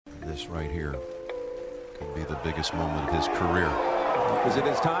This right here could be the biggest moment of his career. Is it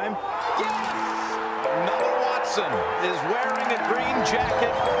his time? Yes! Noah Watson is wearing a green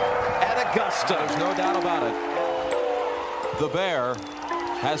jacket at Augusta. There's no doubt about it. The bear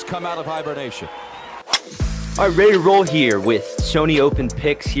has come out of hibernation. All right, ready to roll here with Sony Open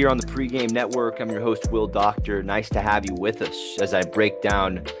Picks here on the Pregame Network. I'm your host, Will Doctor. Nice to have you with us as I break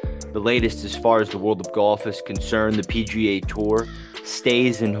down the latest as far as the world of golf is concerned. The PGA Tour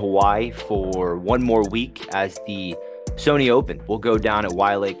stays in Hawaii for one more week as the Sony Open will go down at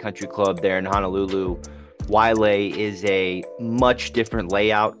Wailea Country Club there in Honolulu. Wailea is a much different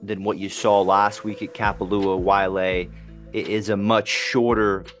layout than what you saw last week at Kapalua. Wailea is a much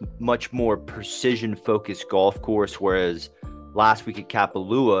shorter, much more precision-focused golf course, whereas last week at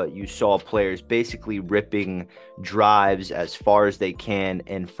Kapalua, you saw players basically ripping drives as far as they can,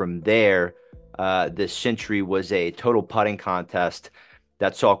 and from there, the Century was a total putting contest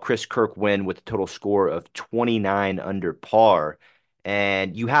that saw Chris Kirk win with a total score of 29 under par.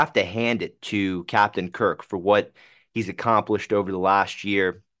 And you have to hand it to Captain Kirk for what he's accomplished over the last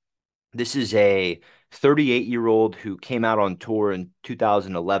year. This is a 38-year-old who came out on tour in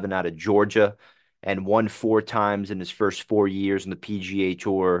 2011 out of Georgia and won 4 times in his first 4 years on the PGA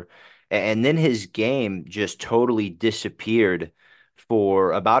Tour. And then his game just totally disappeared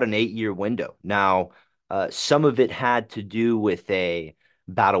for about an 8-year window. Now, some of it had to do with a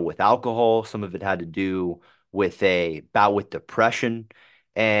battle with alcohol. Some of it had to do with a bout with depression.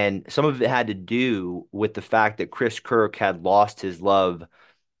 And some of it had to do with the fact that Chris Kirk had lost his love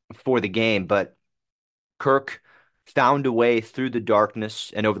for the game. But Kirk found a way through the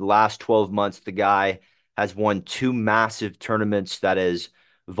darkness, and over the last 12 months, the guy has won 2 massive tournaments that has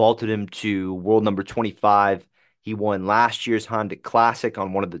vaulted him to world number 25. He won last year's Honda Classic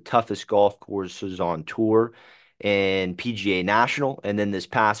on one of the toughest golf courses on tour in PGA National, and then this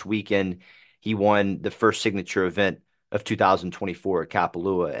past weekend, he won the first signature event of 2024 at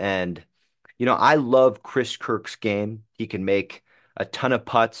Kapalua. And, I love Chris Kirk's game. He can make a ton of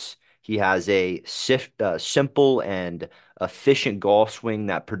putts. He has a simple and efficient golf swing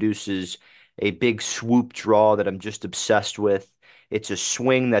that produces a big swoop draw that I'm just obsessed with. It's a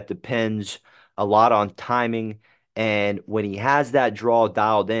swing that depends a lot on timing. And when he has that draw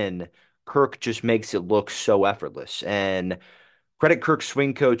dialed in, Kirk just makes it look so effortless. And credit Kirk's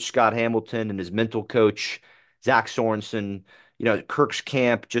swing coach, Scott Hamilton, and his mental coach, Zach Sorensen. Kirk's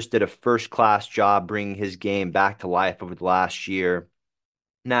camp just did a first-class job bringing his game back to life over the last year.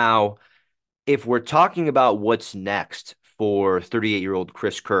 Now, if we're talking about what's next for 38-year-old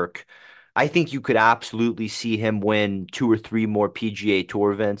Chris Kirk, I think you could absolutely see him win 2 or 3 more PGA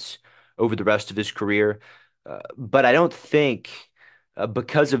Tour events over the rest of his career. But I don't think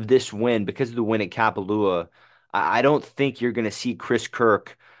because of this win, because of the win at Kapalua, I don't think you're going to see Chris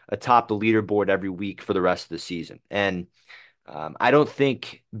Kirk atop the leaderboard every week for the rest of the season. And I don't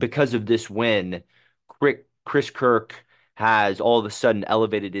think because of this win, Chris Kirk has all of a sudden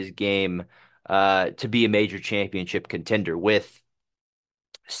elevated his game to be a major championship contender. With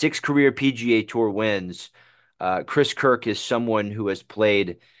 6 career PGA Tour wins, Chris Kirk is someone who has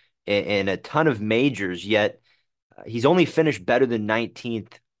played in a ton of majors, yet he's only finished better than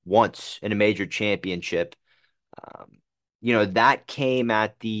 19th once in a major championship. That came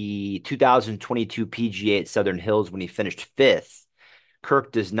at the 2022 PGA at Southern Hills when he finished 5th.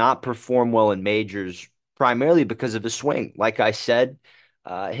 Kirk does not perform well in majors primarily because of his swing. Like I said,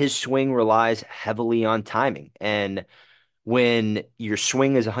 his swing relies heavily on timing. And when your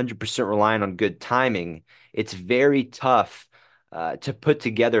swing is 100% reliant on good timing, it's very tough to put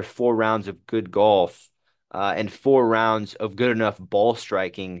together 4 rounds of good golf and 4 rounds of good enough ball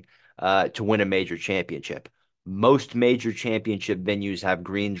striking to win a major championship. Most major championship venues have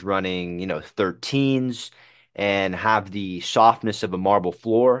greens running, 13s and have the softness of a marble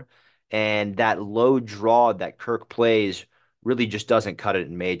floor. And that low draw that Kirk plays really just doesn't cut it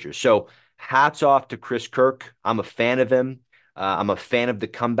in majors. So hats off to Chris Kirk. I'm a fan of him. I'm a fan of the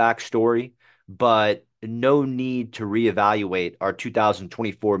comeback story, but no need to reevaluate our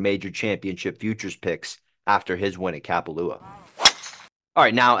 2024 major championship futures picks after his win at Kapalua. All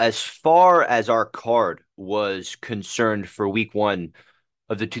right, now as far as our card was concerned for week 1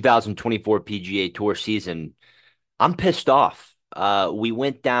 of the 2024 PGA Tour season, I'm pissed off. We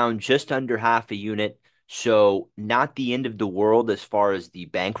went down just under half a unit, so not the end of the world as far as the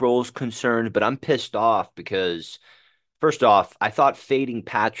bankroll is concerned, but I'm pissed off because, first off, I thought fading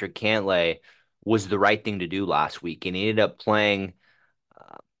Patrick Cantlay was the right thing to do last week, and he ended up playing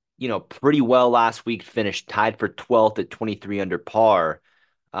pretty well last week, finished tied for 12th at 23 under par.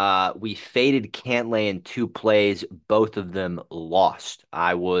 We faded Cantlay in two plays. Both of them lost.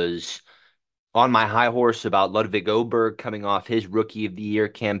 I was on my high horse about Ludwig Oberg coming off his Rookie of the Year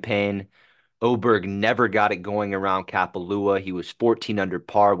campaign. Oberg never got it going around Kapalua. He was 14 under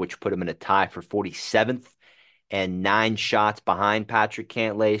par, which put him in a tie for 47th and 9 shots behind Patrick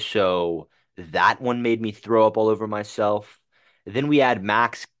Cantlay. So that one made me throw up all over myself. Then we had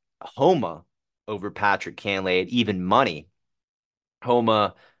Max Homa over Patrick Cantlay at even money.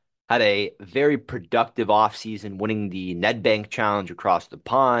 Homa had a very productive offseason, winning the Nedbank Challenge across the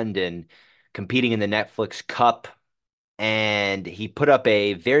pond and competing in the Netflix Cup. And he put up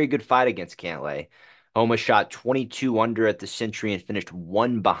a very good fight against Cantlay. Homa shot 22 under at the Century and finished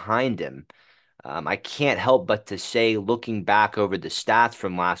one behind him. I can't help but to say, looking back over the stats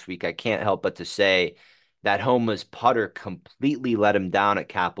from last week, I can't help but to say that Homa's putter completely let him down at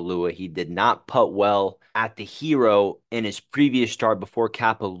Kapalua. He did not putt well at the Hero in his previous start before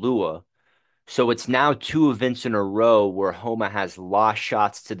Kapalua. So it's now two events in a row where Homa has lost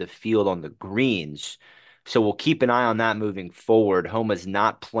shots to the field on the greens. So we'll keep an eye on that moving forward. Homa's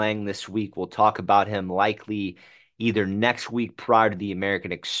not playing this week. We'll talk about him likely either next week prior to the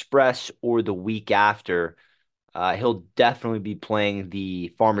American Express or the week after. He'll definitely be playing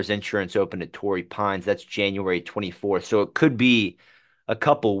the Farmers Insurance Open at Torrey Pines. That's January 24th. So it could be a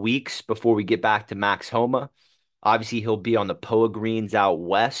couple weeks before we get back to Max Homa. Obviously, he'll be on the POA greens out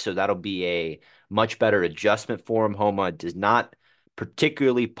west, so that'll be a much better adjustment for him. Homa does not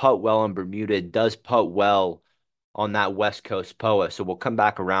particularly putt well in Bermuda, does putt well on that West Coast POA. So we'll come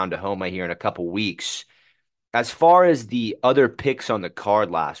back around to Homa here in a couple weeks. As far as the other picks on the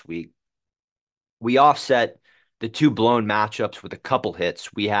card last week, we offset the two blown matchups with a couple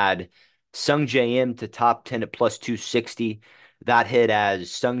hits. We had Sung J M to top 10 at plus 260. That hit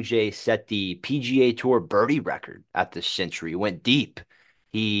as Sung Jae set the PGA Tour birdie record at the Century. Went deep.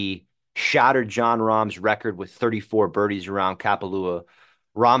 He shattered John Rahm's record with 34 birdies around Kapalua.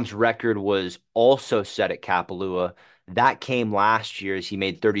 Rahm's record was also set at Kapalua. That came last year as he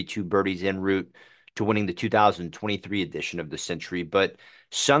made 32 birdies en route to winning the 2023 edition of the Century. But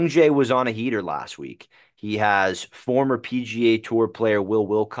Sung Jae was on a heater last week. He has former PGA Tour player Will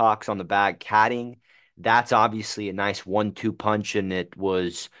Wilcox on the bag caddying. That's obviously a nice 1-2 punch, and it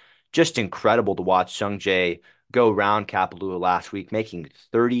was just incredible to watch Sung Jae go around Kapalua last week, making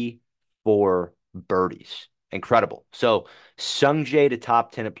 34 birdies. Incredible. So Sung Jae to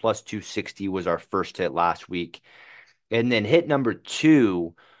top 10 at plus 260 was our first hit last week. And then hit number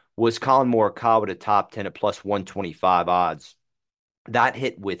two was Colin Morikawa to top 10 at plus 125 odds. That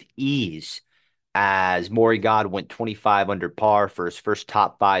hit with ease as Morikawa went 25 under par for his first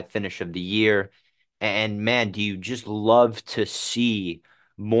top five finish of the year. And man, do you just love to see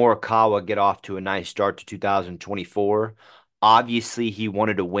Morikawa get off to a nice start to 2024. Obviously, he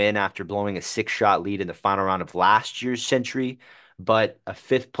wanted to win after blowing a 6-shot lead in the final round of last year's Century, but a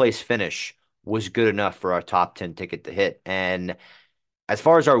fifth place finish was good enough for our top 10 ticket to hit. And as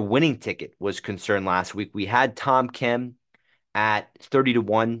far as our winning ticket was concerned last week, we had Tom Kim at 30 to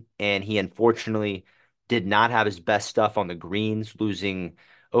 1, and he unfortunately did not have his best stuff on the greens, losing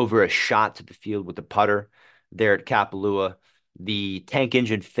over a shot to the field with the putter there at Kapalua. The tank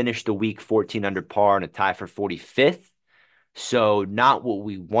engine finished the week 14 under par and a tie for 45th. So not what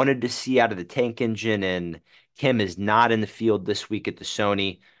we wanted to see out of the tank engine, and Kim is not in the field this week at the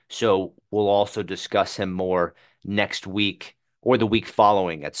Sony. So we'll also discuss him more next week or the week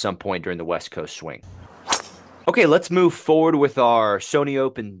following at some point during the West Coast swing. Okay, let's move forward with our Sony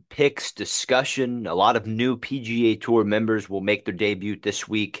Open picks discussion. A lot of new PGA Tour members will make their debut this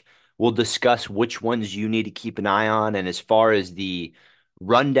week. We'll discuss which ones you need to keep an eye on. And as far as the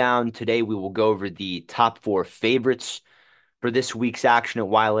rundown today, we will go over the top four favorites for this week's action at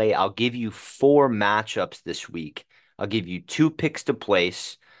YLA. I'll give you 4 matchups this week. I'll give you 2 picks to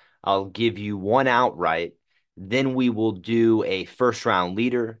place. I'll give you 1 outright. Then we will do a first round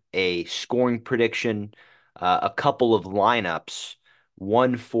leader, a scoring prediction, a couple of lineups,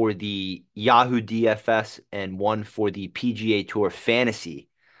 one for the Yahoo DFS and one for the PGA Tour Fantasy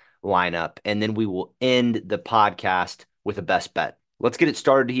lineup. And then we will end the podcast with a best bet. Let's get it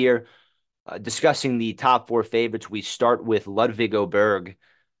started here. Discussing the top 4 favorites, we start with Ludwig Oberg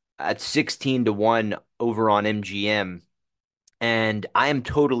at 16 to 1 over on MGM. And I am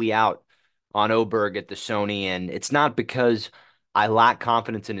totally out on Oberg at the Sony. And it's not because I lack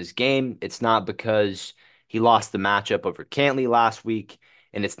confidence in his game. It's not because he lost the matchup over Cantlay last week.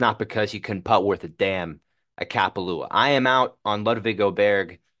 And it's not because he couldn't putt worth a damn at Kapalua. I am out on Ludwig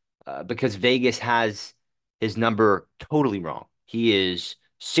Oberg because Vegas has his number totally wrong. He is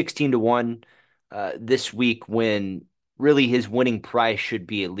 16 to 1 this week when really his winning price should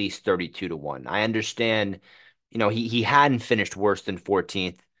be at least 32 to 1. I understand, he hadn't finished worse than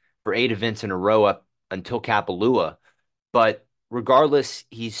 14th for 8 events in a row up until Kapalua, but regardless,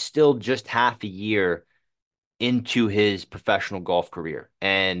 he's still just half a year into his professional golf career.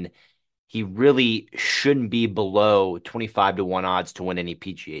 And he really shouldn't be below 25 to 1 odds to win any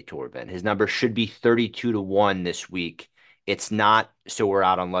PGA Tour event. His number should be 32 to 1 this week. It's not, so we're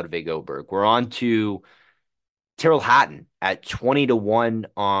out on Ludwig Oberg. We're on to Tyrrell Hatton at 20 to 1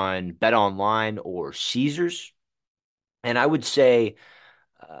 on Bet Online or Caesars. And I would say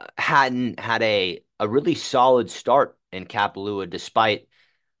Hatton had a really solid start in Kapalua despite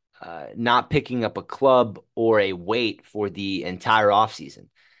not picking up a club or a weight for the entire offseason.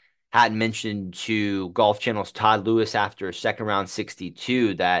 Hatton mentioned to Golf Channel's Todd Lewis after a second round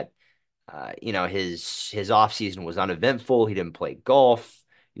 62 that his offseason was uneventful. He didn't play golf.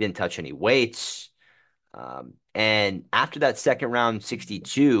 He didn't touch any weights. And after that second round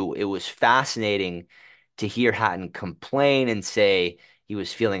 62, it was fascinating to hear Hatton complain and say he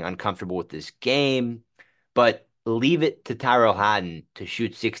was feeling uncomfortable with this game. But leave it to Tyrell Hatton to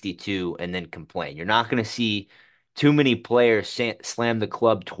shoot 62 and then complain. You're not going to see too many players slam the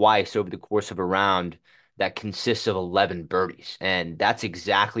club twice over the course of a round that consists of 11 birdies. And that's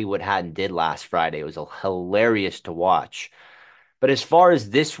exactly what Hatton did last Friday. It was hilarious to watch. But as far as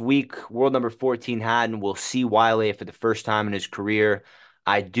this week, world number 14 Hatton will see Wiley for the first time in his career.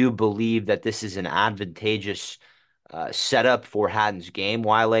 I do believe that this is an advantageous setup for Hatton's game,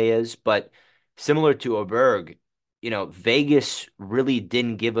 Wiley is. But similar to Oberg, Vegas really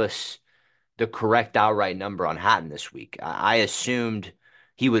didn't give us the correct outright number on Hatton this week. I assumed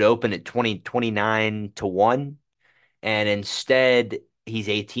he would open at 29 to 1, and instead he's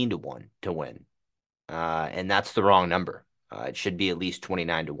 18 to 1 to win. And that's the wrong number. It should be at least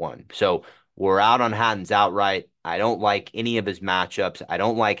 29 to 1. So we're out on Hatton's outright. I don't like any of his matchups. I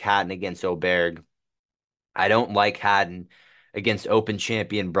don't like Hatton against Oberg. I don't like Hatton against Open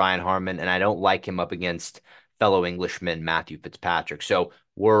champion Brian Harman, and I don't like him up against fellow Englishman Matthew Fitzpatrick. So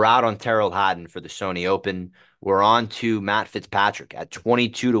we're out on Tyrrell Hatton for the Sony Open. We're on to Matt Fitzpatrick at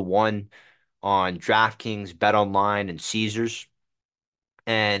 22 to 1 on DraftKings, BetOnline, and Caesars.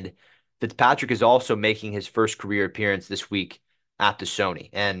 And Fitzpatrick is also making his first career appearance this week at the Sony.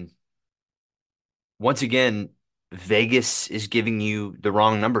 And once again, Vegas is giving you the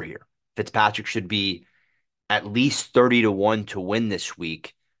wrong number here. Fitzpatrick should be at least 30 to 1 to win this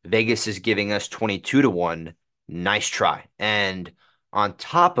week. Vegas is giving us 22 to 1. Nice try. And on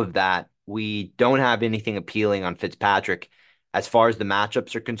top of that, we don't have anything appealing on Fitzpatrick as far as the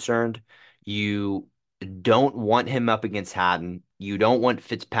matchups are concerned. You don't want him up against Hatton. You don't want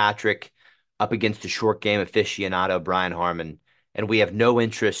Fitzpatrick up against a short game aficionado, Brian Harman. And we have no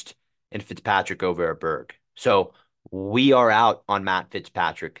interest in Fitzpatrick over at Berg. So we are out on Matt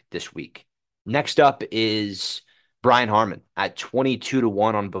Fitzpatrick this week. Next up is Brian Harman at 22 to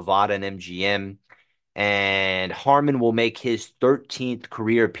 1 on Bovada and MGM. And Harman will make his 13th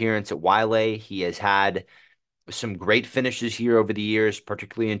career appearance at Wiley. He has had some great finishes here over the years,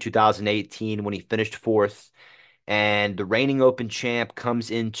 particularly in 2018 when he finished fourth. And the reigning Open champ comes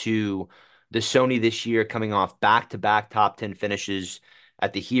into the Sony this year, coming off back-to-back top 10 finishes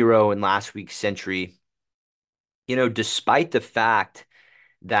at the Hero and last week's Century. Despite the fact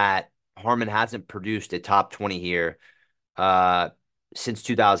that Harman hasn't produced a top 20 here since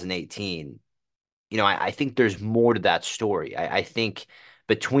 2018, I think there's more to that story. I think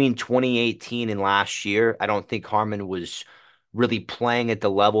between 2018 and last year, I don't think Harman was really playing at the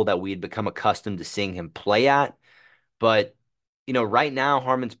level that we had become accustomed to seeing him play at. But, right now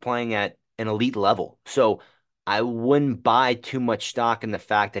Harman's playing at an elite level. So I wouldn't buy too much stock in the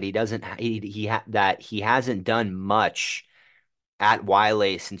fact that he hasn't done much at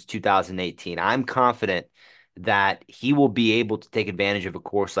Wiley since 2018. I'm confident that he will be able to take advantage of a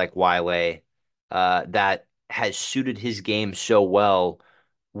course like Wiley that has suited his game so well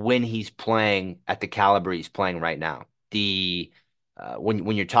when he's playing at the caliber he's playing right now.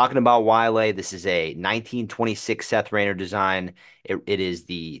 When you're talking about Wiley, this is a 1926 Seth Rayner design. It is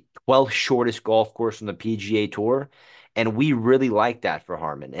the 12th shortest golf course on the PGA Tour, and we really like that for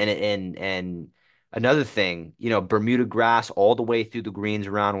Harman. And another thing, Bermuda grass all the way through the greens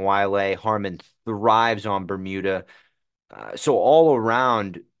around Wiley. Harman thrives on Bermuda. So all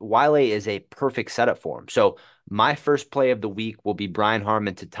around, Wiley is a perfect setup for him. So my first play of the week will be Brian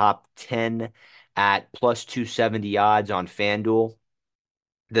Harman to top 10 at plus 270 odds on FanDuel.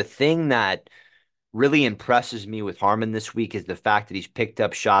 The thing that really impresses me with Harman this week is the fact that he's picked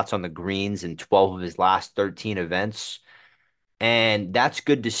up shots on the greens in 12 of his last 13 events. And that's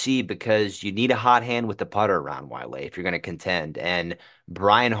good to see because you need a hot hand with the putter around Wiley if you're going to contend. And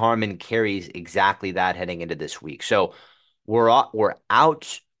Brian Harman carries exactly that heading into this week. So we're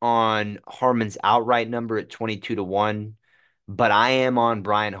out on Harman's outright number at 22-1, but I am on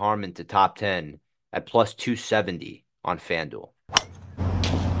Brian Harman to top 10 at plus 270 on FanDuel.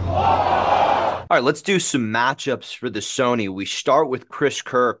 All right, let's do some matchups for the Sony. We start with Chris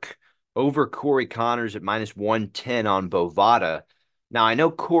Kirk over Corey Connors at minus 110 on Bovada. Now, I know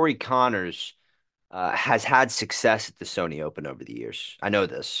Corey Connors has had success at the Sony Open over the years. I know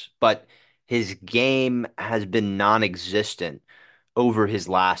this, but his game has been non-existent over his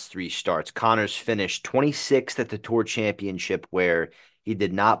last three starts. Connors finished 26th at the Tour Championship, where he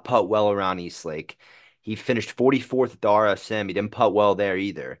did not putt well around Eastlake. He finished 44th at the RSM. He didn't putt well there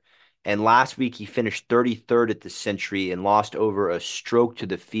either. And last week, he finished 33rd at the Century and lost over a stroke to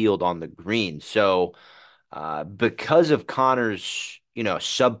the field on the green. So, because of Connors,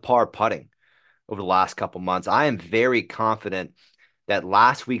 subpar putting over the last couple months, I am very confident that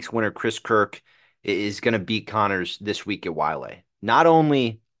last week's winner, Chris Kirk, is going to beat Connors this week at Wiley. Not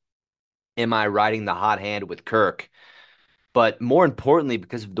only am I riding the hot hand with Kirk, but more importantly,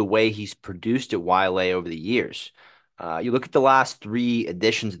 because of the way he's produced at Wiley over the years. You look at the last three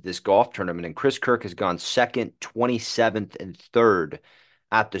editions of this golf tournament, and Chris Kirk has gone second, 27th, and third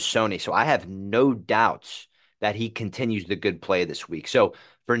at the Sony. So I have no doubts that he continues the good play this week. So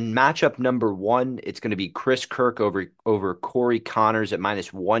for matchup number one, it's going to be Chris Kirk over Corey Connors at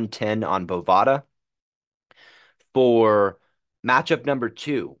minus 110 on Bovada. For matchup number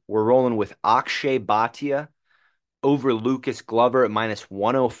two, we're rolling with Akshay Bhatia over Lucas Glover at minus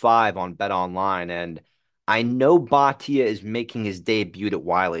 105 on Bet Online. And I know Bhatia is making his debut at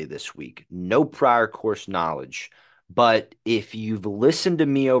Wiley this week. No prior course knowledge. But if you've listened to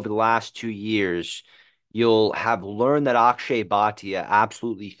me over the last 2 years, you'll have learned that Akshay Bhatia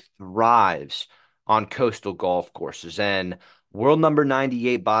absolutely thrives on coastal golf courses. And world number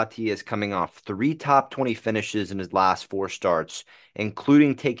 98 Bhatia is coming off 3 top 20 finishes in his last 4 starts,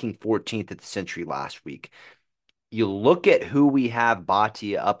 including taking 14th at the Century last week. You look at who we have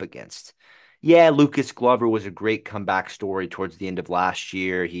Bhatia up against. Yeah, Lucas Glover was a great comeback story towards the end of last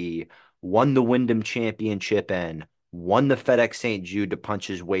year. He won the Wyndham Championship and won the FedEx St. Jude to punch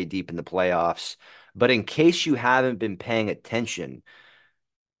his way deep in the playoffs. But in case you haven't been paying attention,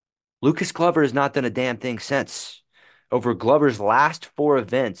 Lucas Glover has not done a damn thing since. Over Glover's last 4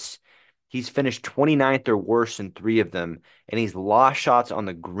 events, he's finished 29th or worse in 3 of them, and he's lost shots on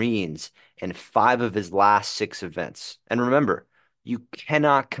the greens in 5 of his last 6 events. And remember, you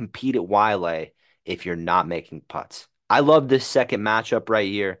cannot compete at Wiley if you're not making putts. I love this second matchup right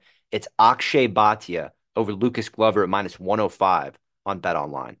here. It's Akshay Bhatia over Lucas Glover at minus 105 on Bet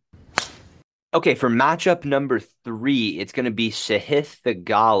Online. Okay, for matchup number 3, it's going to be Sahith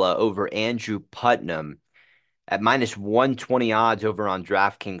Theegala over Andrew Putnam at minus 120 odds over on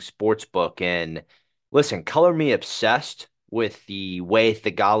DraftKings Sportsbook. And listen, color me obsessed with the way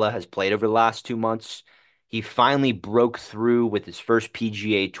Theegala has played over the last 2 months. He finally broke through with his first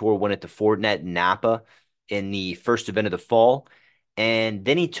PGA Tour win at the Fortinet in Napa in the first event of the fall. And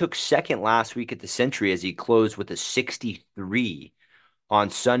then he took second last week at the Century as he closed with a 63 on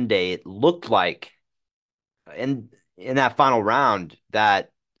Sunday. It looked like in that final round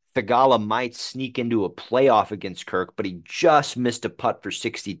that Theegala might sneak into a playoff against Kirk, but he just missed a putt for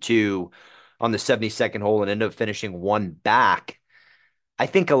 62 on the 72nd hole and ended up finishing 1 back. I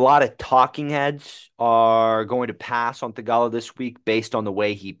think a lot of talking heads are going to pass on Theegala this week based on the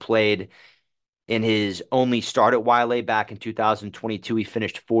way he played in his only start at Wiley back in 2022. He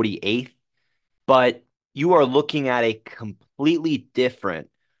finished 48th, but you are looking at a completely different,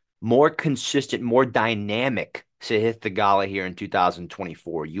 more consistent, more dynamic Sahith Theegala here in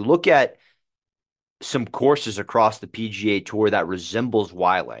 2024. You look at some courses across the PGA Tour that resembles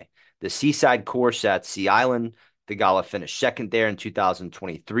Wiley. The Seaside course at Sea Island, Theegala finished second there in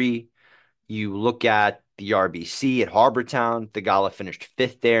 2023. You look at the RBC at Harbortown, Theegala finished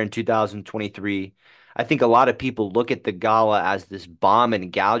 5th there in 2023. I think a lot of people look at Theegala as this bomb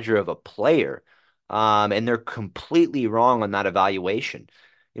and gouger of a player, and they're completely wrong on that evaluation.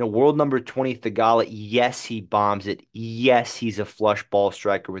 World number 20 Theegala, yes, he bombs it. Yes, he's a flush ball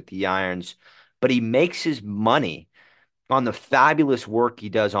striker with the irons, but he makes his money on the fabulous work he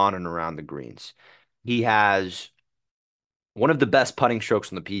does on and around the greens. He has one of the best putting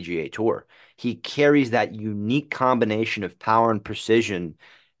strokes on the PGA Tour. He carries that unique combination of power and precision,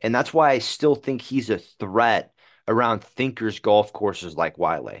 and that's why I still think he's a threat around thinkers golf courses like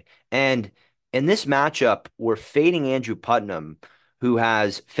Wiley. And in this matchup, we're fading Andrew Putnam, who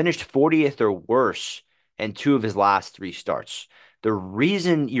has finished 40th or worse and 2 of his last 3 starts. The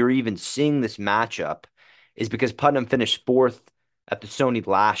reason you're even seeing this matchup is because Putnam finished 4th at the Sony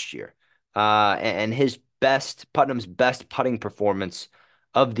last year. And Putnam's best putting performance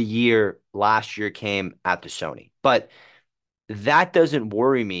of the year last year came at the Sony. But that doesn't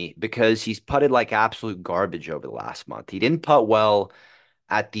worry me because he's putted like absolute garbage over the last month. He didn't putt well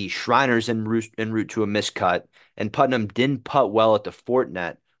at the Shriners en route to a miscut, and Putnam didn't putt well at the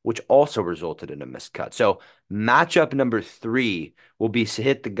Fortinet, which also resulted in a miscut. So matchup number 3 will be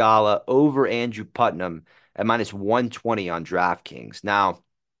Sahith Theegala over Andrew Putnam at minus 120 on DraftKings. Now,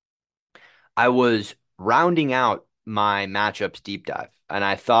 I was rounding out my matchups deep dive, and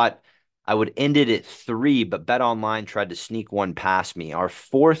I thought I would end it at 3, but BetOnline tried to sneak one past me. Our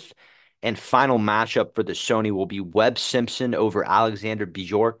 4th and final matchup for the Sony will be Webb Simpson over Alexander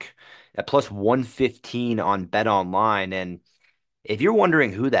Bjork at plus 115 on BetOnline. And if you're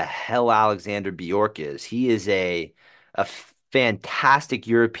wondering who the hell Alexander Bjork is, he is a fantastic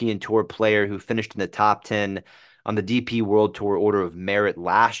European Tour player who finished in the top 10 on the DP World Tour Order of Merit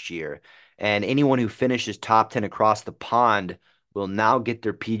last year. And anyone who finishes top 10 across the pond will now get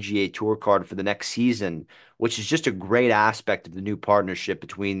their PGA Tour card for the next season, which is just a great aspect of the new partnership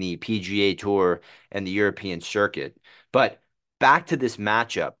between the PGA Tour and the European circuit. But back to this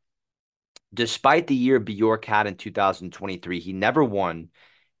matchup. Despite the year Bjork had in 2023, he never won.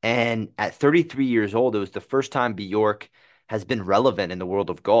 And at 33 years old, it was the first time Bjork has been relevant in the world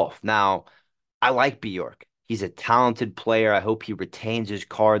of golf. Now, I like Bjork. He's a talented player. I hope he retains his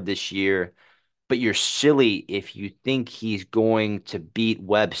card this year. But you're silly if you think he's going to beat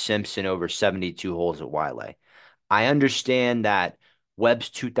Webb Simpson over 72 holes at Wiley. I understand that Webb's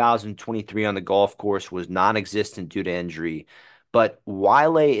 2023 on the golf course was non-existent due to injury, but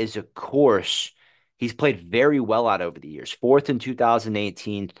Wiley is a course he's played very well at over the years. 4th in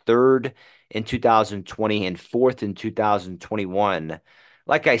 2018, 3rd in 2020, and 4th in 2021.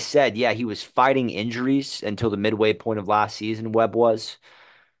 Like I said, yeah, he was fighting injuries until the midway point of last season, Webb was.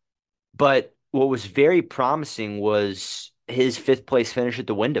 But what was very promising was his 5th place finish at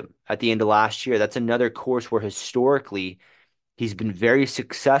the Wyndham at the end of last year. That's another course where historically he's been very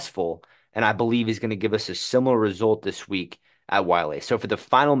successful, and I believe he's going to give us a similar result this week at Wiley. So for the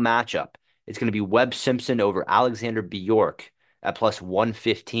final matchup, it's going to be Webb Simpson over Alexander Bjork at plus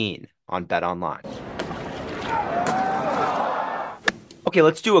 115 on BetOnline. Okay,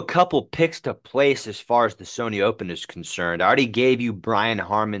 let's do a couple picks to place as far as the Sony Open is concerned. I already gave you Brian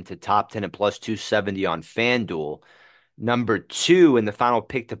Harman to top 10 at plus 270 on FanDuel. Number 2 in the final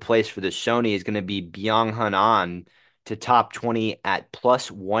pick to place for the Sony is going to be Byung-Hun An to top 20 at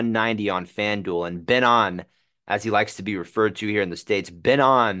plus 190 on FanDuel. And Ben An, as he likes to be referred to here in the States, Ben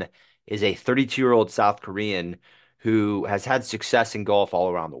An is a 32-year-old South Korean who has had success in golf all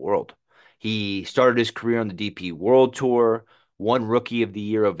around the world. He started his career on the DP World Tour, won Rookie of the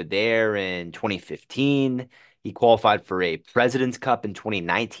Year over there in 2015. He qualified for a President's Cup in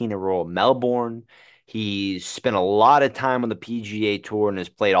 2019 at Royal Melbourne. He's spent a lot of time on the PGA Tour and has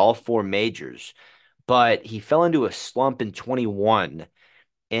played all 4 majors. But he fell into a slump in 21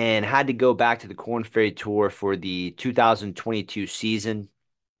 and had to go back to the Korn Ferry Tour for the 2022 season.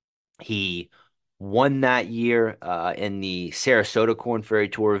 He won that year in the Sarasota Korn Ferry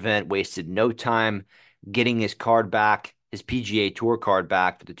Tour event, wasted no time getting his card back, his PGA Tour card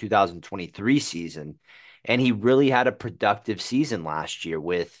back for the 2023 season. And he really had a productive season last year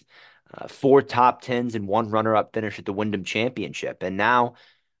with 4 top 10s and 1 runner-up finish at the Wyndham Championship. And now,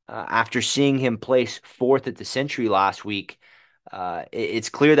 after seeing him place 4th at the Century last week, it's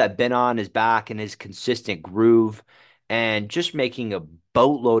clear that Ben An is back in his consistent groove and just making a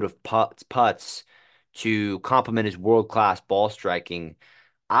boatload of putts to complement his world-class ball striking.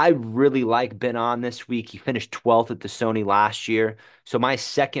 I really like Ben An this week. He finished 12th at the Sony last year. So my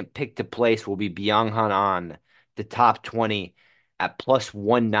second pick to place will be Byung-Hun An, the top 20 at plus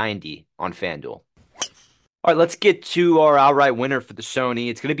 190 on FanDuel. All right, let's get to our outright winner for the Sony.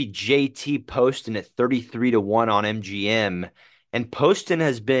 It's going to be JT Poston at 33-1 on MGM. And Poston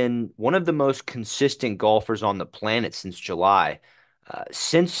has been one of the most consistent golfers on the planet since July.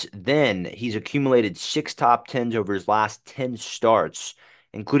 Since then, he's accumulated 6 top 10s over his last 10 starts,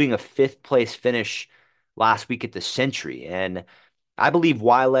 including a 5th place finish last week at the Century. And I believe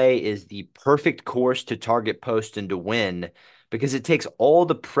Wiley is the perfect course to target Poston to win because it takes all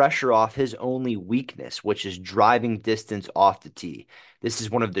the pressure off his only weakness, which is driving distance off the tee. This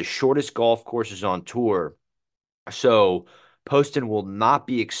is one of the shortest golf courses on tour, so Poston will not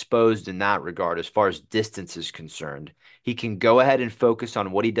be exposed in that regard as far as distance is concerned. He can go ahead and focus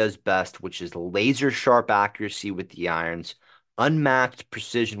on what he does best, which is laser sharp accuracy with the irons, unmatched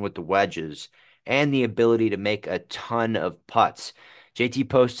precision with the wedges, and the ability to make a ton of putts. JT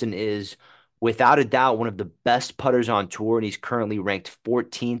Poston is without a doubt one of the best putters on tour, and he's currently ranked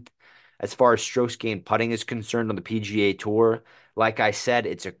 14th as far as strokes gained putting is concerned on the PGA Tour. Like I said,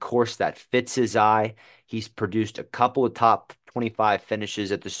 it's a course that fits his eye. He's produced a couple of top 25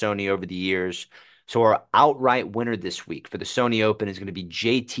 finishes at the Sony over the years. So our outright winner this week for the Sony Open is going to be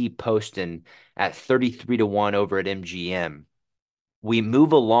JT Poston at 33-1 over at MGM. We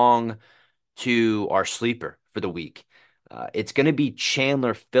move along to our sleeper for the week. It's going to be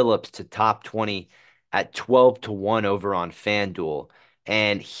Chandler Phillips to top 20 at 12-1 over on FanDuel.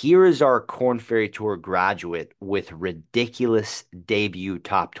 And here is our Korn Ferry Tour graduate with ridiculous debut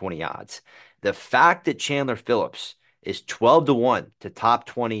top 20 odds. The fact that Chandler Phillips is 12-1 to top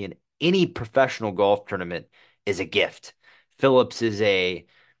 20 in any professional golf tournament is a gift. Phillips is a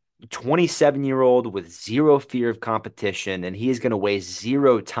 27-year-old with zero fear of competition, and he is going to waste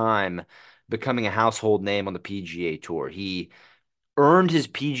zero time becoming a household name on the PGA Tour. He earned his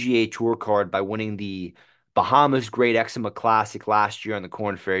PGA Tour card by winning the Bahamas Great Exima Classic last year on the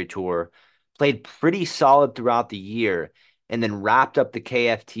Korn Ferry Tour, played pretty solid throughout the year, and then wrapped up the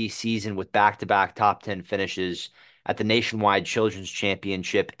KFT season with back-to-back top 10 finishes at the Nationwide Children's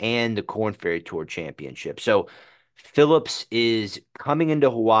Championship and the Korn Ferry Tour Championship. So Phillips is coming into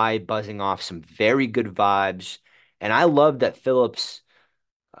Hawaii buzzing off some very good vibes, and I love that Phillips'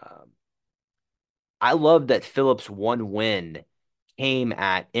 one win came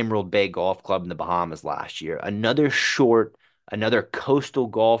at Emerald Bay Golf Club in the Bahamas last year. Another coastal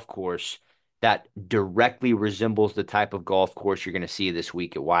golf course that directly resembles the type of golf course you're going to see this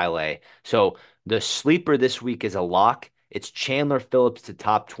week at Wailea. So the sleeper this week is a lock. It's Chandler Phillips to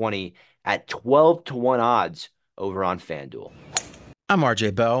top 20 at 12-1 odds over on FanDuel. I'm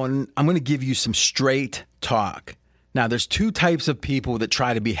RJ Bell, and I'm going to give you some straight talk. Now, there's two types of people that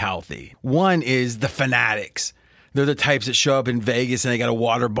try to be healthy. One is the fanatics. They're the types that show up in Vegas and they got a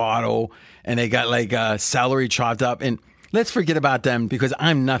water bottle and they got like celery chopped up. And let's forget about them because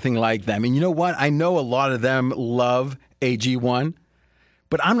I'm nothing like them. And you know what? I know a lot of them love AG1,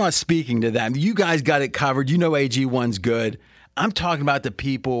 but I'm not speaking to them. You guys got it covered. You know AG1's good. I'm talking about the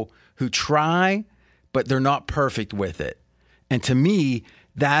people who try, but they're not perfect with it. And to me,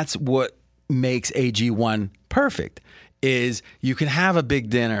 that's what makes AG1 perfect, is you can have a big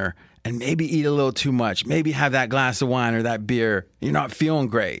dinner and maybe eat a little too much, maybe have that glass of wine or that beer. You're not feeling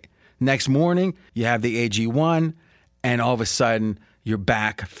great. Next morning, you have the AG1, and all of a sudden, you're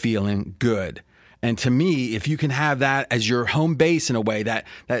back feeling good. And to me, if you can have that as your home base in a way, that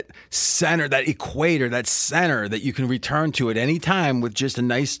center, that equator, that center that you can return to at any time with just a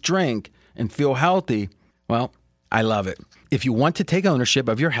nice drink and feel healthy, well, I love it. If you want to take ownership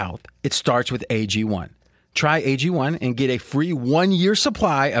of your health, it starts with AG1. Try AG1 and get a free 1-year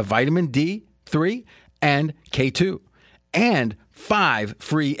supply of vitamin D3 and K2 and 5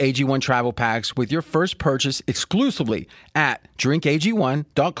 free AG1 travel packs with your first purchase exclusively at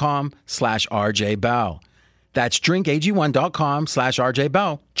drinkag1.com/RJBell. That's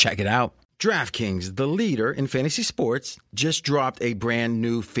drinkag1.com/RJBell. Check it out. DraftKings, the leader in fantasy sports, just dropped a brand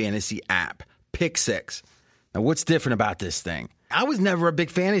new fantasy app, Pick Six. Now, what's different about this thing? I was never a big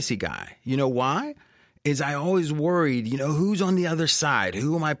fantasy guy. You know why? Is I always worried, who's on the other side?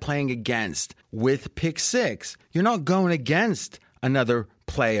 Who am I playing against? With Pick Six, you're not going against another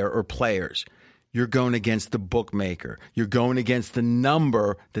player or players. You're going against the bookmaker. You're going against the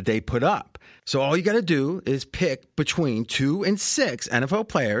number that they put up. So all you got to do is pick between 2 and 6 NFL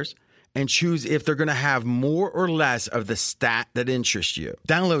players and choose if they're going to have more or less of the stat that interests you.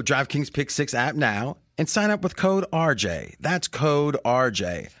 Download DraftKings Pick Six app now and sign up with code RJ. That's code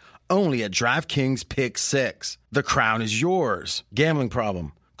RJ. Only at DraftKings Pick Six. The crown is yours. Gambling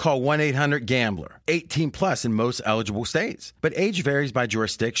problem? Call 1-800-GAMBLER. 18 plus in most eligible states. But age varies by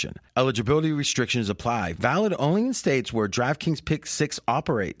jurisdiction. Eligibility restrictions apply. Valid only in states where DraftKings Pick Six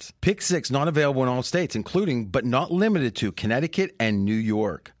operates. Pick Six not available in all states, including but not limited to Connecticut and New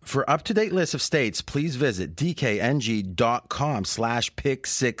York. For up-to-date list of states, please visit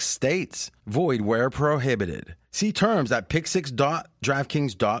dkng.com/pick6states. Void where prohibited. See terms at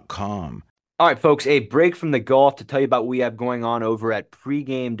pick6.draftkings.com. All right, folks, a break from the golf to tell you about what we have going on over at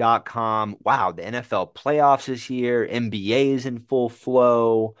pregame.com. Wow, the NFL playoffs is here. NBA is in full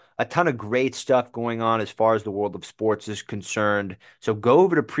flow. A ton of great stuff going on as far as the world of sports is concerned. So go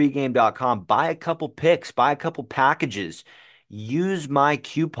over to pregame.com, buy a couple picks, buy a couple packages. Use my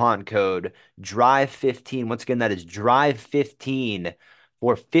coupon code DRIVE15. Once again, that is DRIVE15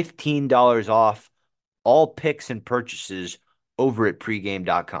 for $15 off all picks and purchases over at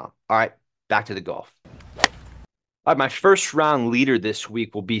pregame.com. All right, back to the golf. All right, my first round leader this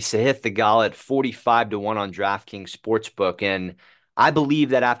week will be Sahith Theegala at 45 to 1 on DraftKings Sportsbook. And I believe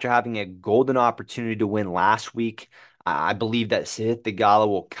that after having a golden opportunity to win last week, I believe that Sahith Theegala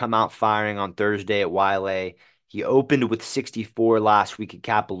will come out firing on Thursday at Waialae. He opened with 64 last week at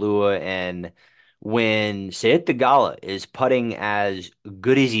Kapalua. And when Sahith Theegala is putting as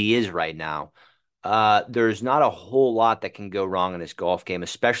good as he is right now, there's not a whole lot that can go wrong in this golf game,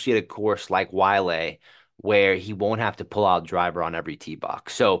 especially at a course like Waialae, where he won't have to pull out driver on every tee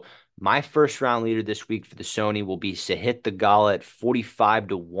box. So my first round leader this week for the Sony will be Sahith Theegala at 45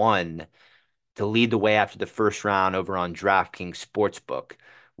 to 1 to lead the way after the first round over on DraftKings Sportsbook.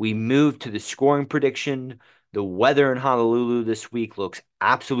 We move to the scoring prediction. The weather in Honolulu this week looks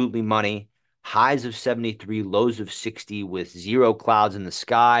absolutely money. Highs of 73, lows of 60 with zero clouds in the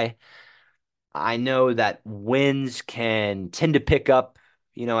sky. I know that winds can tend to pick up,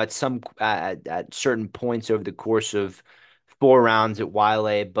 at certain points over the course of 4 rounds at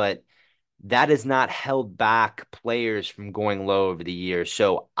Waialae, but that has not held back players from going low over the years.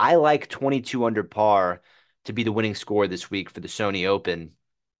 So I like 22 under par to be the winning score this week for the Sony Open.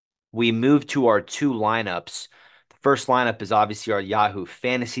 We move to our two lineups. The first lineup is obviously our Yahoo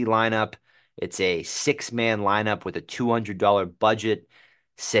Fantasy lineup. It's a six-man lineup with a $200 budget.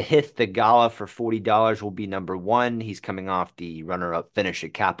 Sahith Theegala for $40 will be number one. He's coming off the runner-up finish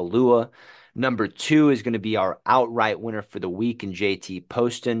at Kapalua. Number two is going to be our outright winner for the week in JT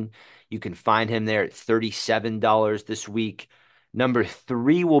Poston. You can find him there at $37 this week. Number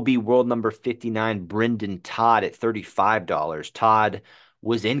three will be world number 59, Brendan Todd at $35. Todd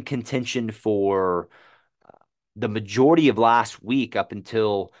was in contention for the majority of last week up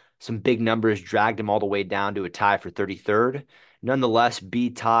until some big numbers dragged him all the way down to a tie for 33rd. Nonetheless, B.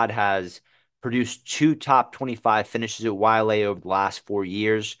 Todd has produced two top 25 finishes at Waialae over the last 4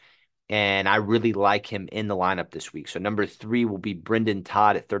 years, and I really like him in the lineup this week. So number three will be Brendan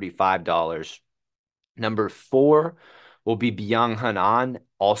Todd at $35. Number four will be Byung-Hun An,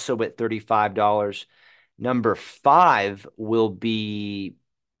 also at $35. Number five will be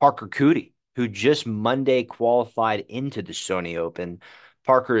Parker Cootie, who just Monday qualified into the Sony Open.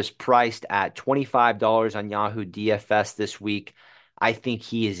 Parker is priced at $25 on Yahoo DFS this week. I think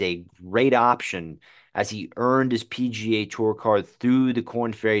he is a great option as he earned his PGA Tour card through the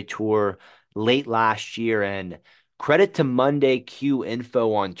Korn Ferry Tour late last year. And credit to Monday Q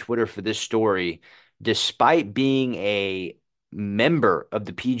Info on Twitter for this story. Despite being a member of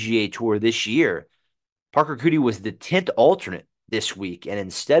the PGA Tour this year, Parker Cootie was the 10th alternate this week. And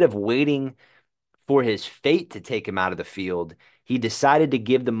instead of waiting for his fate to take him out of the field, he decided to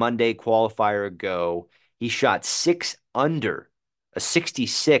give the Monday qualifier a go. He shot 6 under, a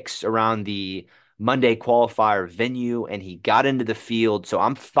 66 around the Monday qualifier venue, and he got into the field. So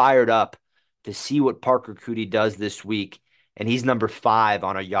I'm fired up to see what Parker Cootie does this week. And he's number five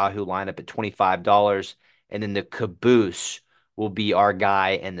on our Yahoo lineup at $25. And then the caboose will be our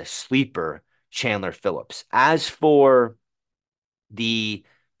guy and the sleeper, Chandler Phillips. As for the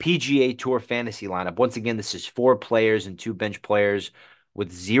PGA Tour fantasy lineup, once again, this is 4 players and 2 bench players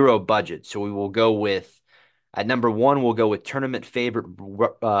with zero budget. So we will go with, at number one, we'll go with tournament favorite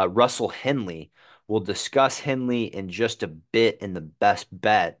Russell Henley. We'll discuss Henley in just a bit in the best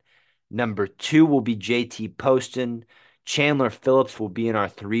bet. Number two will be JT Poston. Chandler Phillips will be in our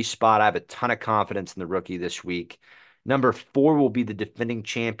 3 spot. I have a ton of confidence in the rookie this week. Number 4 will be the defending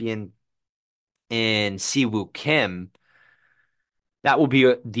champion in Siwoo Kim. That will be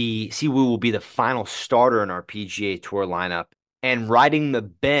Siwoo will be the final starter in our PGA Tour lineup. And riding the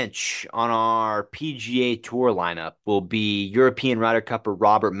bench on our PGA Tour lineup will be European Ryder Cupper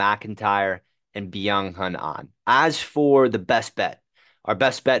Robert McIntyre and Byung-Hun An. As for the best bet, our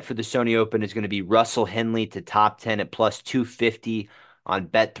best bet for the Sony Open is going to be Russell Henley to top 10 at plus 250 on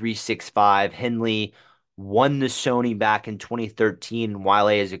Bet365. Henley won the Sony back in 2013 in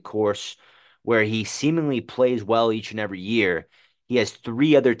Waialae as a course where he seemingly plays well each and every year. He has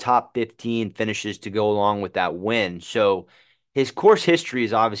 3 other top 15 finishes to go along with that win. So his course history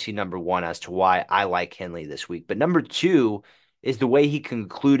is obviously number one as to why I like Henley this week. But number two is the way he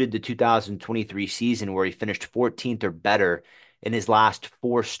concluded the 2023 season, where he finished 14th or better in his last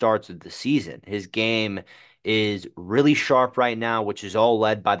 4 starts of the season. His game is really sharp right now, which is all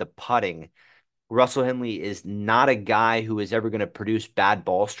led by the putting. Russell Henley is not a guy who is ever going to produce bad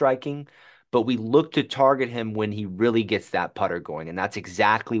ball striking, but we look to target him when he really gets that putter going, and that's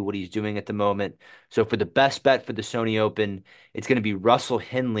exactly what he's doing at the moment. So for the best bet for the Sony Open, it's going to be Russell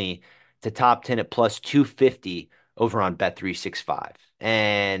Henley to top 10 at plus 250 over on Bet365.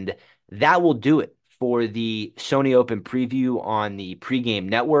 And that will do it for the Sony Open preview on the pregame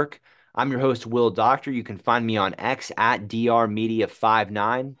network. I'm your host, Will Doctor. You can find me on X at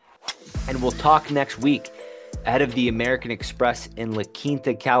drmedia59. And we'll talk next week ahead of the American Express in La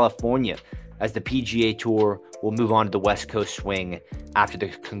Quinta, California, as the PGA Tour will move on to the West Coast swing after the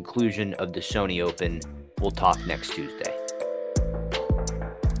conclusion of the Sony Open. We'll talk next Tuesday.